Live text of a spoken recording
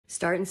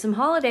starting some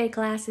holiday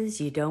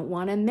classes. You don't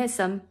want to miss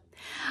them.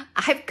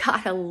 I've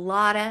got a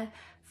lot of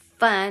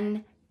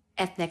fun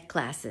ethnic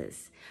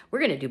classes. We're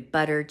going to do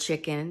butter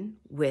chicken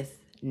with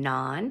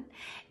naan,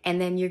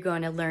 and then you're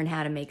going to learn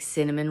how to make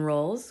cinnamon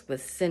rolls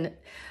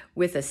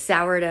with a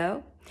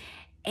sourdough,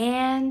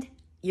 and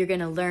you're going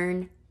to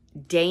learn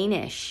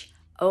Danish.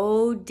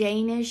 Oh,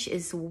 Danish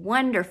is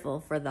wonderful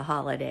for the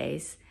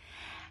holidays,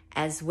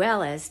 as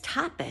well as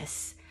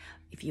tapas.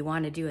 If you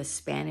want to do a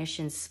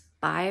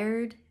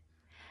Spanish-inspired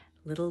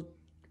little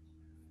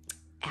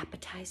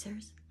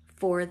appetizers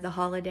for the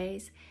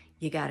holidays,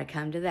 you got to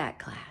come to that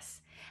class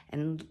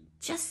and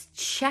just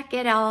check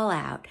it all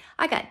out.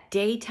 I got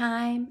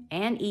daytime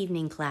and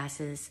evening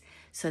classes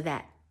so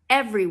that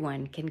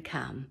everyone can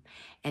come.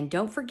 And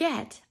don't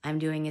forget, I'm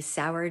doing a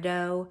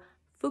sourdough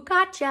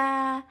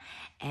focaccia.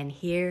 And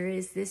here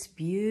is this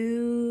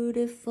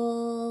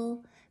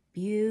beautiful,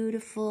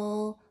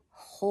 beautiful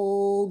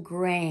whole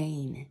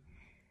grain.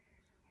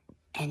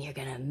 And you're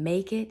gonna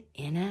make it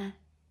in a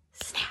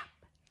snap.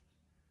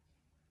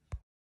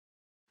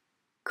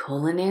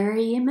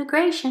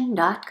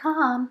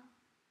 culinaryimmigration.com